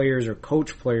tell players or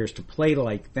coach players to play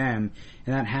like them.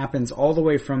 And that happens all the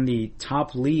way from the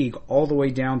top league all the way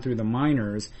down through the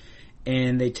minors.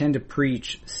 And they tend to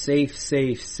preach safe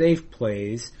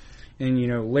plays. And,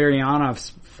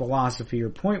 Larionov's philosophy or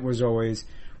point was always,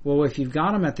 well, if you've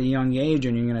got them at the young age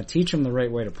and you're going to teach them the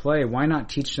right way to play, why not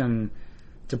teach them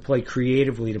to play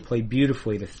creatively, to play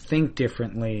beautifully, to think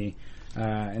differently,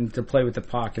 and to play with the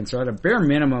puck. And so at a bare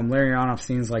minimum, Larionov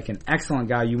seems like an excellent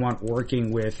guy you want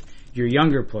working with your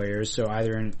younger players, so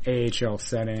either in an AHL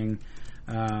setting,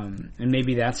 and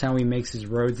maybe that's how he makes his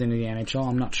roads into the NHL.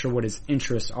 I'm not sure what his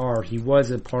interests are. He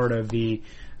was a part of the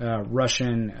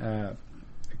Russian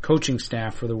coaching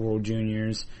staff for the World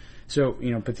Juniors, so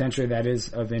potentially that is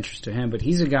of interest to him. But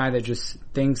he's a guy that just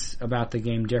thinks about the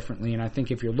game differently, and I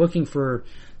think if you're looking for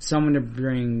someone to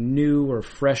bring new or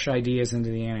fresh ideas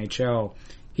into the NHL,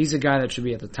 he's a guy that should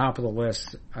be at the top of the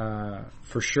list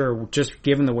for sure, just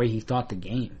given the way he thought the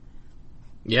game.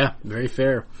 Yeah, very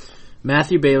fair.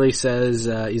 Matthew Bailey says,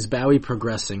 is Bowie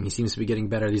progressing? He seems to be getting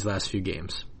better these last few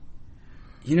games.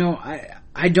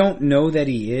 I don't know that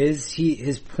he is.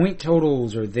 His point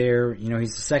totals are there.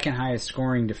 He's the second highest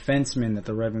scoring defenseman that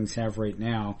the Red Wings have right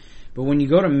now. But when you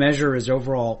go to measure his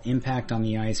overall impact on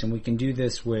the ice, and we can do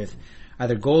this with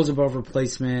either goals above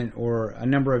replacement or a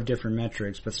number of different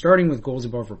metrics, but starting with goals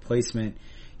above replacement,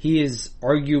 he is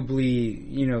arguably,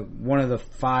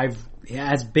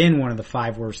 has been one of the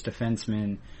 5 worst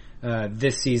defensemen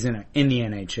this season in the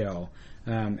NHL,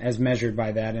 as measured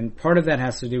by that. And part of that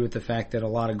has to do with the fact that a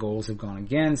lot of goals have gone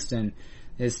against, and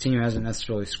his team hasn't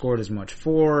necessarily scored as much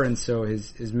for, and so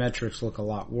his metrics look a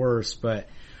lot worse. But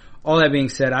all that being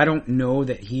said, I don't know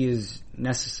that he has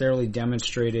necessarily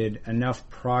demonstrated enough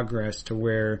progress to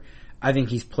where I think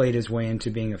he's played his way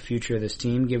into being a future of this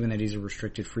team, given that he's a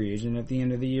restricted free agent at the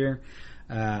end of the year.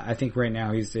 I think right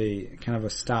now he's a kind of a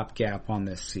stopgap on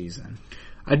this season.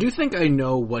 I do think I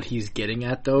know what he's getting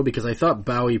at, though, because I thought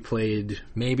Bowie played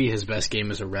maybe his best game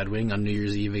as a Red Wing on New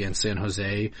Year's Eve against San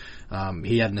Jose.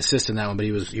 He had an assist in that one, but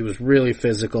he was really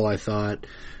physical, I thought,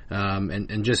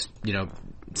 and just,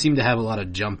 seemed to have a lot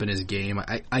of jump in his game.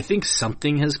 I think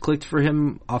something has clicked for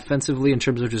him offensively in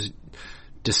terms of just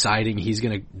deciding he's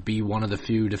going to be one of the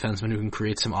few defensemen who can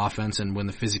create some offense, and when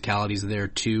the physicality's there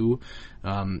too,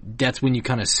 that's when you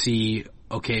kind of see,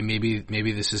 okay,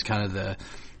 maybe this is kind of the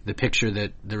picture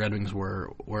that the Red Wings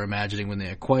were imagining when they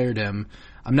acquired him.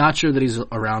 I'm not sure that he's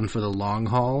around for the long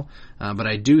haul, but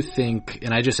I do think,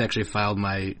 and I just actually filed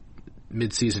my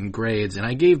mid-season grades, and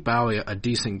I gave Bowie a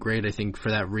decent grade, I think, for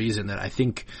that reason, that I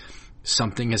think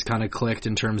something has kind of clicked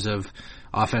in terms of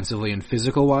offensively and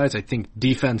physical-wise. I think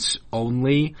defense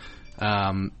only,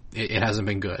 it hasn't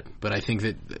been good. But I think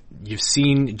that you've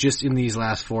seen, just in these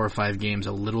last 4 or 5 games,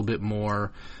 a little bit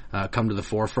more come to the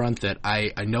forefront, that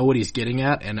I know what he's getting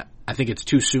at, and I think it's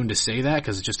too soon to say that,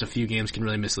 because just a few games can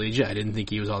really mislead you. I didn't think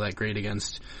he was all that great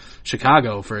against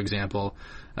Chicago, for example.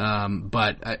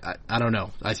 But I don't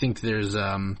know. I think there's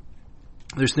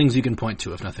things you can point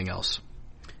to, if nothing else.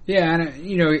 Yeah,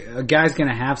 and a guy's going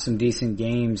to have some decent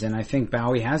games, and I think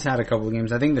Bowie has had a couple of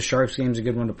games. I think the Sharks game's a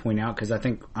good one to point out because I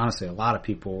think honestly a lot of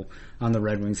people on the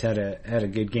Red Wings had a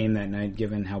good game that night,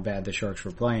 given how bad the Sharks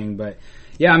were playing. But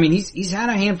yeah, I mean he's had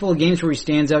a handful of games where he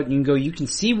stands out, and you can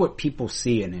see what people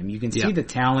see in him. You can see the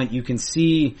talent, you can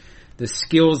see the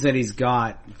skills that he's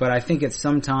got, but I think it's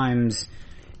sometimes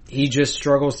he just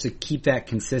struggles to keep that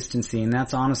consistency, and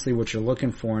that's honestly what you're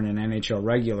looking for in an NHL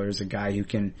regular, is a guy who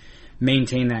can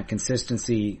maintain that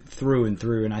consistency through and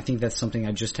through, and I think that's something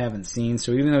I just haven't seen.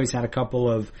 So even though he's had a couple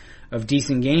of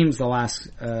decent games the last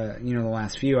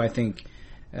few, I think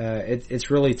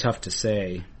it's really tough to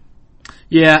say.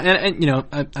 Yeah,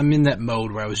 and I'm in that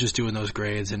mode where I was just doing those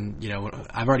grades, and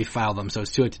I've already filed them, so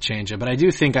it's too late to change it. But I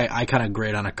do think I kind of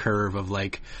grade on a curve of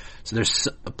so there's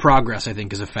progress. I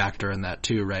think is a factor in that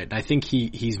too, right? And I think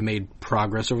he's made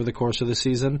progress over the course of the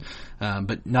season,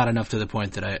 but not enough to the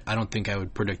point that I don't think I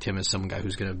would predict him as some guy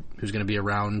who's gonna be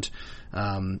around,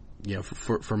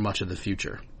 for much of the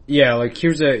future. Yeah, like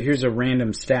here's a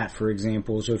random stat, for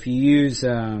example. So if you use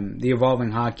the Evolving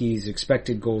Hockey's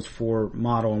expected goals for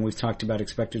model, and we've talked about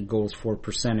expected goals for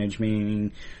percentage,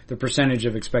 meaning the percentage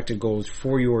of expected goals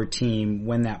for your team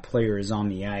when that player is on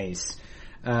the ice.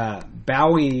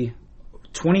 Bowie,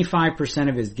 25%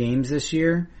 of his games this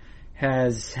year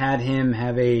has had him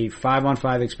have a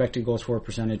 5-on-5 expected goals for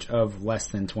percentage of less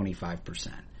than 25%.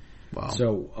 Wow.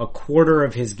 So a quarter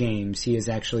of his games he has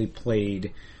actually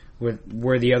played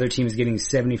where the other team is getting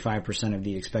 75% of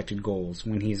the expected goals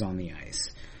when he's on the ice.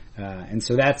 And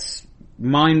so that's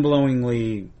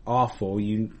mind-blowingly awful.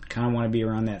 You kind of want to be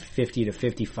around that 50 to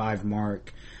 55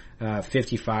 mark.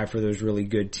 55 for those really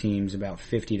good teams, about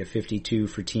 50 to 52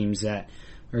 for teams that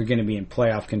are going to be in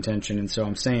playoff contention. And so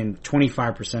I'm saying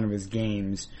 25% of his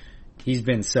games, he's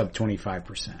been sub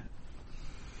 25%.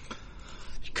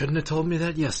 You couldn't have told me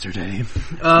that yesterday.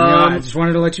 I just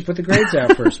wanted to let you put the grades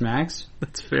out first, Max.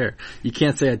 That's fair. You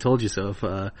can't say I told you so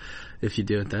if you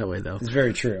do it that way, though. It's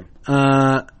very true.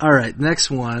 All right,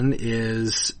 next one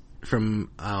is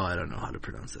from, I don't know how to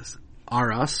pronounce this.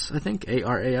 Aras, I think,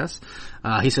 A-R-A-S.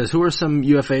 He says, who are some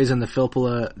UFAs in the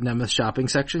Filppula Nemeth shopping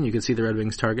section you can see the Red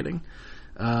Wings targeting?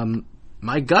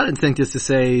 My gut instinct is to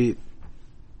say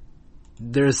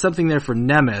there's something there for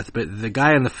Nemeth, but the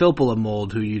guy in the Filppula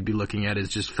mold who you'd be looking at is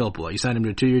just Filppula. You signed him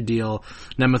to a 2-year deal.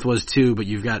 Nemeth was 2, but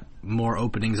you've got more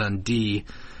openings on D.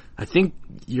 I think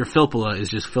your Filppula is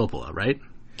just Filppula, right?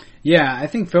 Yeah, I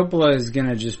think Filppula is going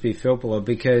to just be Filppula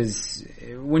because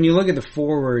when you look at the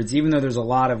forwards, even though there's a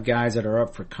lot of guys that are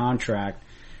up for contract,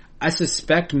 I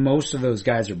suspect most of those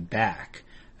guys are back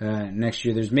next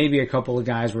year. There's maybe a couple of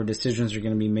guys where decisions are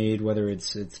going to be made, whether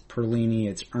it's Perlini,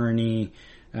 it's Ernie,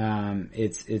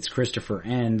 it's Christopher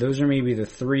N. Those are maybe the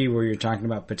 3 where you're talking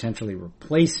about potentially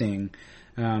replacing.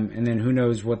 And then who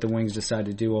knows what the Wings decide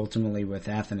to do ultimately with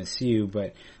Athanasiou,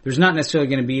 but there's not necessarily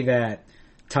going to be that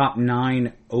top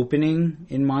 9 opening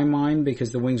in my mind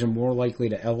because the Wings are more likely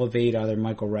to elevate either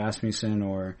Michael Rasmussen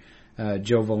or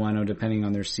Joe Veleno depending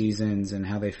on their seasons and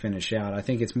how they finish out. I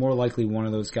think it's more likely one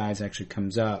of those guys actually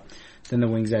comes up than the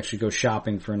Wings actually go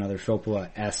shopping for another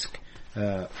Filppula-esque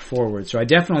forward. So I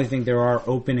definitely think there are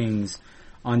openings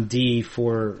on D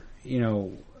for,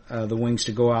 the Wings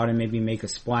to go out and maybe make a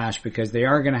splash because they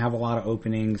are going to have a lot of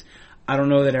openings. I don't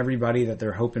know that everybody that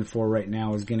they're hoping for right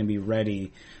now is going to be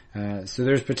ready. So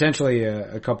there's potentially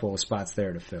a couple of spots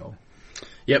there to fill.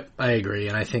 Yep, I agree,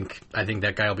 and I think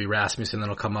that guy will be Rasmussen.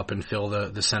 That'll come up and fill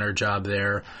the center job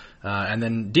there, and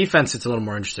then defense. It's a little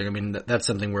more interesting. I mean, that's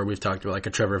something where we've talked about like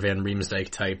a Trevor Van Riemsdyk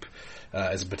type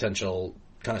as a potential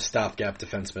kind of stopgap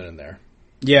defenseman in there.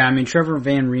 Yeah, I mean, Trevor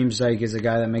Van Riemsdyk is a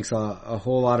guy that makes a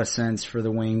whole lot of sense for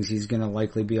the Wings. He's going to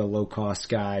likely be a low-cost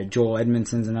guy. Joel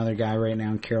Edmondson's another guy right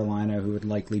now in Carolina who would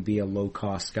likely be a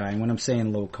low-cost guy. And when I'm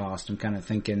saying low-cost, I'm kind of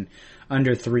thinking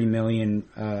under $3 million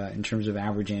in terms of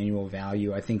average annual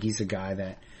value. I think he's a guy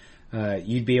that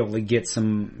you'd be able to get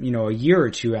some, a year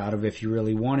or two out of if you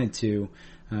really wanted to.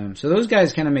 So those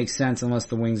guys kind of make sense unless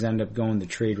the Wings end up going the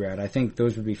trade route. I think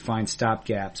those would be fine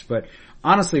stopgaps. But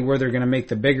honestly, where they're going to make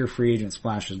the bigger free agent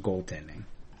splash is goaltending.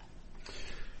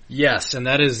 Yes, and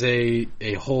that is a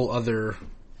whole other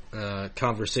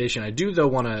conversation. I do, though,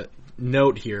 want to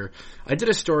note here, I did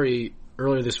a story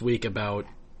earlier this week about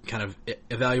kind of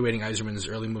evaluating Yzerman's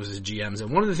early moves as GMs. And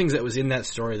one of the things that was in that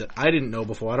story that I didn't know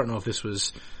before, I don't know if this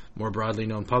was more broadly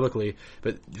known publicly,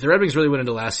 but the Red Wings really went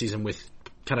into last season with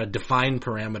kind of defined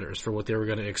parameters for what they were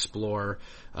going to explore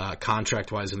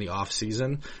contract-wise in the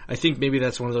off-season. I think maybe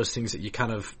that's one of those things that you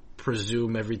kind of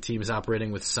presume every team is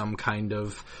operating with some kind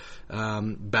of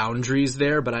boundaries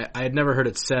there, but I had never heard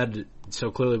it said so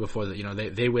clearly before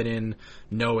that, they went in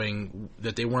knowing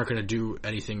that they weren't going to do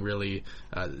anything really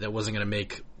that wasn't going to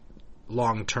make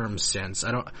long-term sense.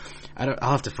 I'll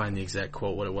have to find the exact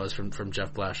quote, what it was from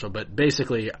Jeff Blashill, but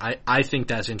basically I think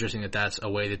that's interesting that that's a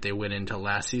way that they went into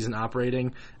last season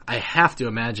operating. I have to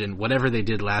imagine whatever they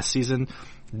did last season,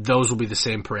 those will be the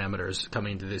same parameters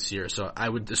coming into this year. So I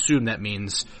would assume that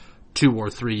means 2 or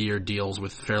 3 year deals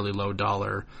with fairly low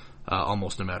dollar,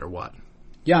 almost no matter what.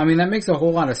 Yeah, I mean, that makes a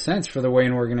whole lot of sense for the way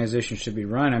an organization should be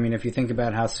run. I mean, if you think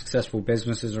about how successful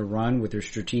businesses are run with their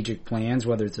strategic plans,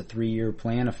 whether it's a 3-year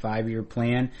plan, a 5-year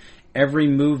plan, every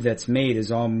move that's made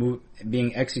is all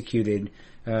being executed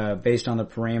based on the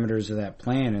parameters of that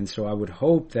plan. And so I would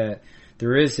hope that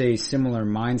there is a similar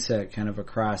mindset kind of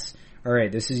across, all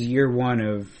right, this is year 1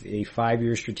 of a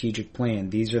 5-year strategic plan.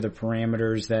 These are the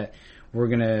parameters that we're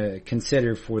going to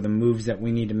consider for the moves that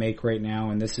we need to make right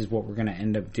now, and this is what we're going to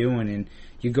end up doing. And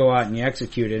you go out and you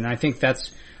execute it. And I think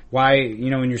that's why,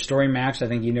 in your story, Max, I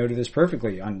think you noted this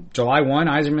perfectly. On July 1,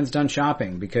 Yzerman's done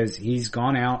shopping because he's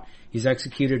gone out, he's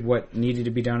executed what needed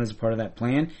to be done as a part of that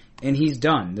plan, and he's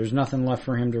done. There's nothing left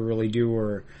for him to really do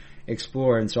or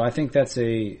explore. And so I think that's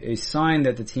a sign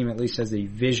that the team at least has a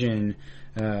vision,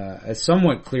 a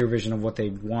somewhat clear vision of what they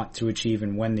want to achieve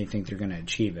and when they think they're going to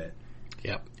achieve it.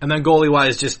 Yeah, and then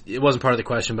goalie-wise, it wasn't part of the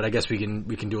question, but I guess we can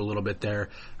do a little bit there.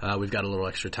 We've got a little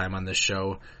extra time on this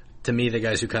show. To me, the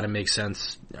guys who kind of make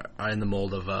sense are in the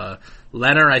mold of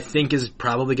Leonard. I think is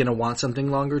probably going to want something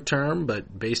longer term,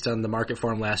 but based on the market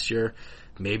for him last year,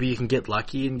 maybe you can get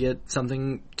lucky and get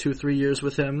something 2-3 years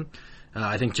with him.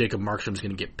 I think Jacob Markstrom's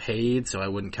going to get paid, so I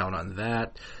wouldn't count on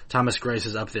that. Thomas Greiss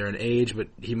is up there in age, but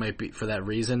he might be, for that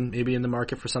reason, maybe in the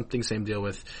market for something. Same deal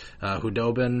with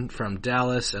Hudobin from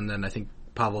Dallas, and then I think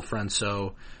Pavel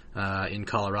Francouz in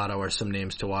Colorado are some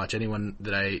names to watch. Anyone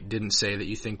that I didn't say that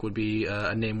you think would be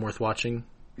a name worth watching?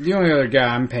 The only other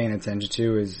guy I'm paying attention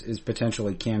to is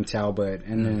potentially Cam Talbot,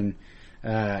 and then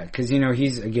because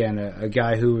he's again a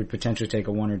guy who would potentially take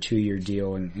a 1 or 2 year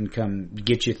deal and come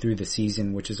get you through the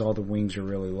season, which is all the Wings are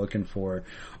really looking for,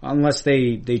 unless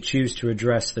they choose to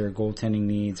address their goaltending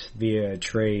needs via a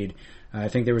trade. I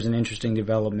think there was an interesting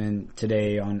development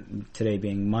today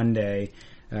being Monday,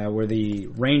 where the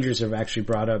Rangers have actually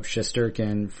brought up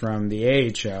Shesterkin from the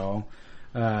AHL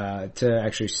to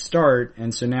actually start,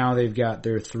 and so now they've got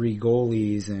their 3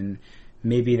 goalies, and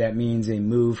maybe that means a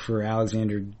move for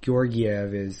Alexander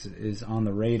Georgiev is on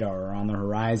the radar or on the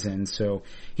horizon. So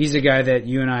he's a guy that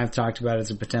you and I have talked about as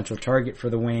a potential target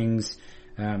for the Wings.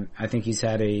 I think he's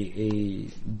had a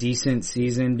decent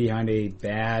season behind a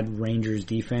bad Rangers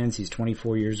defense. He's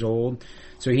 24 years old.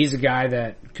 So he's a guy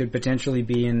that could potentially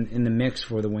be in the mix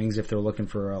for the Wings if they're looking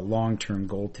for a long-term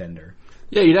goaltender.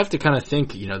 Yeah, you'd have to kind of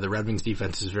think, the Red Wings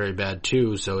defense is very bad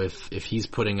too, so if he's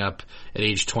putting up at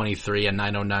age 23 a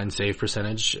 .909 save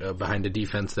percentage behind a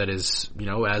defense that is,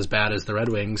 as bad as the Red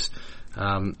Wings,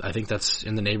 I think that's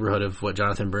in the neighborhood of what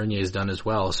Jonathan Bernier has done as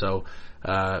well, so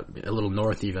a little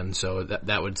north even, so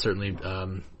that would certainly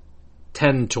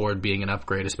tend toward being an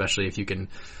upgrade, especially if you can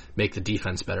make the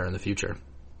defense better in the future.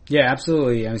 Yeah,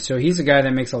 absolutely. I mean, so he's a guy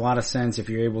that makes a lot of sense if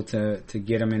you're able to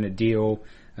get him in a deal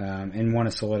and want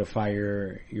to solidify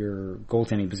your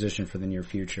goaltending position for the near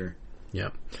future. Yeah.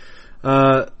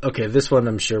 Okay, this one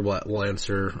I'm sure we'll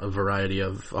answer a variety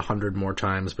of 100 more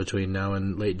times between now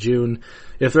and late June.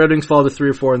 If the Red Wings fall to 3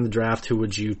 or 4 in the draft, who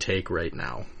would you take right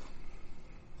now?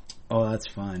 Oh, that's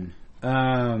fun. 3,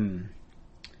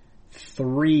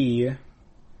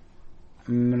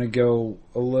 I'm going to go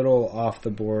a little off the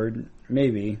board,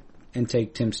 maybe, and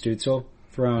take Tim Stützle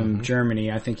from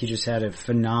Germany. I think he just had a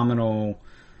phenomenal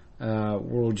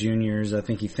World Juniors. I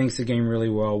think he thinks the game really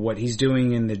well. What he's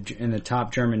doing in the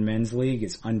top German men's league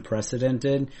is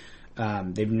unprecedented.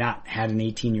 They've not had an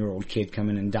 18-year-old kid come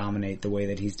in and dominate the way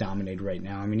that he's dominated right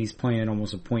now. I mean, he's playing at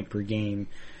almost a point per game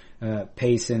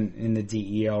pace in the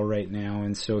DEL right now,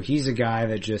 and so he's a guy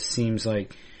that just seems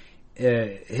like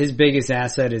his biggest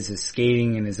asset is his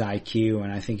skating and his IQ,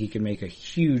 and I think he could make a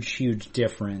huge, huge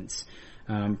difference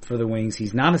for the Wings.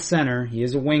 He's not a center; he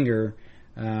is a winger.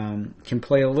 Can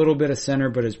play a little bit of center,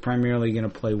 but is primarily going to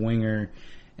play winger.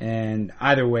 And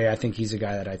either way, I think he's a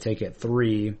guy that I take at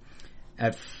 3.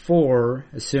 At 4,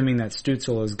 assuming that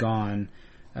Stützle is gone,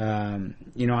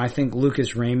 I think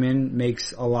Lucas Raymond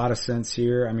makes a lot of sense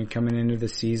here. I mean, coming into the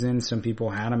season, some people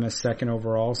had him as 2nd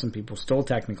overall. Some people still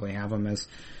technically have him as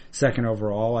 2nd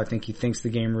overall. I think he thinks the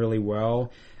game really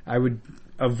well. I would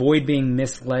avoid being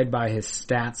misled by his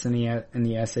stats in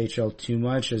the SHL too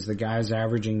much, as the guy's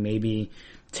averaging maybe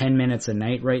 10 minutes a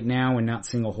night right now and not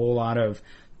seeing a whole lot of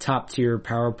top-tier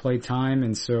power play time,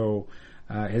 and so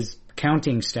his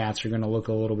counting stats are going to look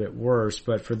a little bit worse.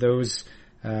 But for those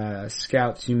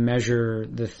scouts who measure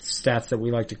the stats that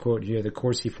we like to quote here, the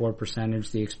Corsi for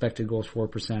percentage, the expected goals for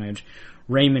percentage,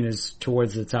 Raymond is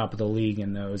towards the top of the league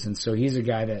in those, and so he's a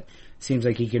guy that seems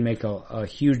like he can make a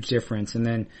huge difference. And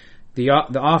then the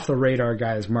off-the-radar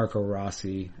guy is Marco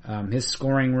Rossi. His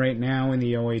scoring right now in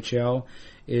the OHL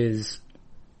is,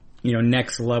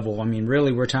 next level. I mean,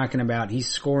 really, we're talking about he's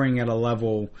scoring at a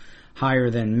level higher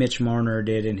than Mitch Marner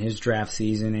did in his draft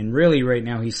season, and really right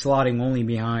now he's slotting only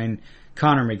behind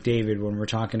Connor McDavid when we're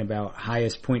talking about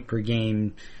highest point per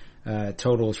game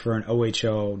totals for an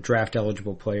OHL draft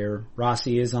eligible player.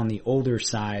 Rossi is on the older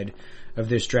side of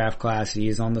this draft class. He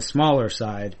is on the smaller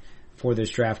side for this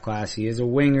draft class. He is a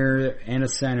winger and a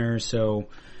center, so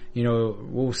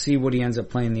we'll see what he ends up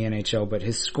playing in the NHL, but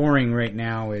his scoring right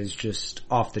now is just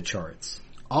off the charts.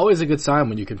 Always a good sign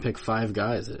when you can pick 5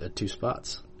 guys at 2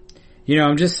 spots.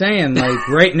 I'm just saying,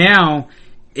 right now,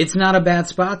 it's not a bad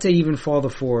spot to even fall to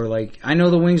 4. I know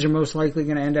the Wings are most likely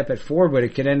going to end up at 4, but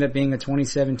it could end up being a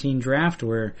 2017 draft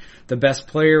where the best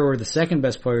player or the second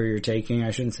best player you're taking,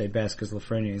 I shouldn't say best because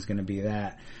Lafreniere is going to be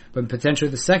that, but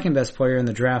potentially the second best player in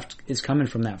the draft is coming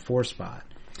from that 4 spot.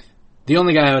 The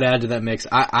only guy I would add to that mix,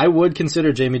 I would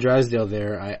consider Jamie Drysdale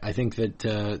there. I think that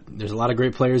there's a lot of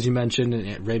great players you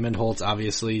mentioned. Raymond Holtz,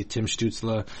 obviously, Tim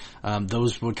Stützle.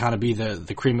 Those would kind of be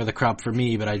the cream of the crop for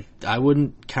me, but I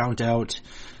wouldn't count out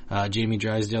Jamie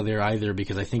Drysdale there either,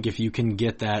 because I think if you can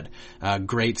get that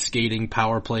great skating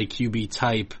power play QB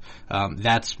type,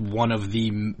 that's one of the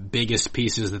biggest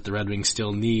pieces that the Red Wings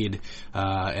still need,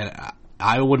 and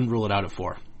I wouldn't rule it out at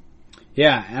 4.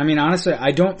 Yeah, I mean, honestly,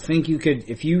 I don't think you could,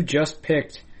 if you just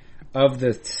picked of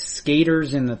the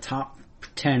skaters in the top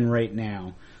 10 right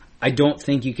now, I don't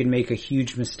think you can make a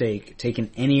huge mistake taking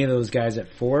any of those guys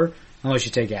at 4 unless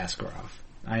you take Askarov.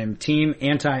 I am team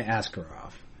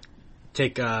anti-Askarov.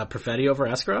 Take Perfetti over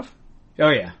Askarov?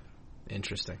 Oh, yeah.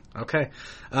 Interesting. Okay.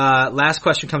 Last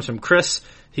question comes from Chris.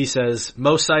 He says,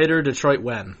 Mo Seider, Detroit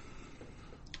when?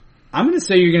 I'm going to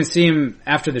say you're going to see him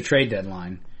after the trade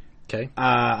deadline. Okay.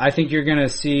 I think you're going to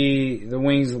see the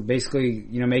Wings basically,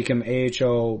 make him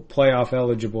AHL playoff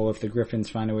eligible if the Griffins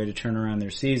find a way to turn around their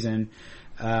season.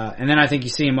 And then I think you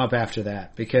see him up after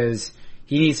that because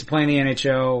he needs to play in the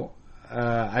NHL.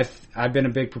 I've been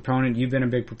a big proponent. You've been a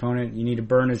big proponent. You need to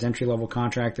burn his entry-level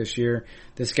contract this year.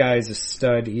 This guy is a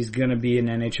stud. He's going to be an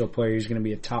NHL player. He's going to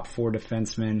be a top 4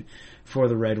 defenseman for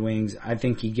the Red Wings. I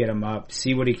think you get him up,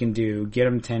 see what he can do, get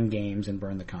him 10 games, and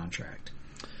burn the contract.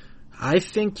 I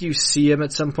think you see him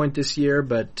at some point this year,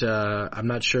 but I'm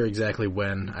not sure exactly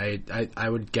when. I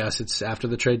would guess it's after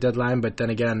the trade deadline, but then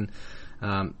again,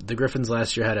 the Griffins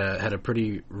last year had a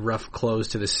pretty rough close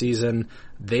to the season.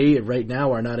 They right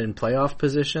now are not in playoff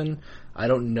position. I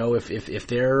don't know if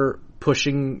they're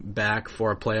pushing back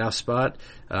for a playoff spot.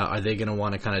 Are they going to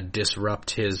want to kind of disrupt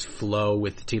his flow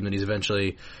with the team that he's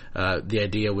eventually? The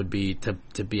idea would be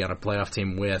to be on a playoff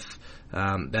team with.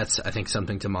 That's, I think,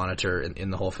 something to monitor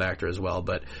in the whole factor as well.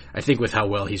 But I think with how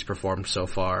well he's performed so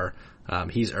far,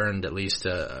 he's earned at least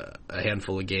a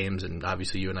handful of games, and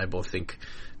obviously you and I both think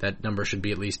that number should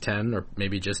be at least 10 or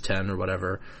maybe just 10 or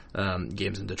whatever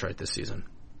games in Detroit this season.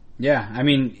 Yeah, I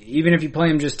mean, even if you play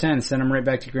him just 10, send him right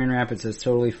back to Grand Rapids. That's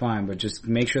totally fine, but just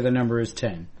make sure the number is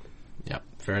 10. Yeah,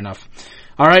 fair enough.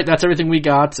 All right, that's everything we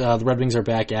got. The Red Wings are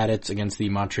back at it against the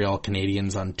Montreal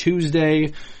Canadiens on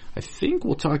Tuesday. I think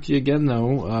we'll talk to you again,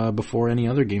 though, before any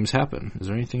other games happen. Is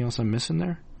there anything else I'm missing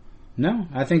there? No,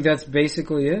 I think that's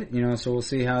basically it. So we'll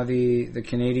see how the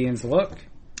Canadiens look.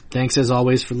 Thanks, as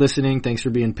always, for listening. Thanks for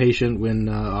being patient when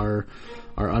our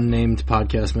unnamed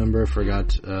podcast member forgot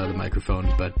the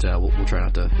microphone, but we'll try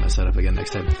not to mess that up again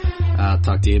next time.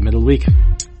 Talk to you middle of the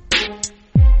week.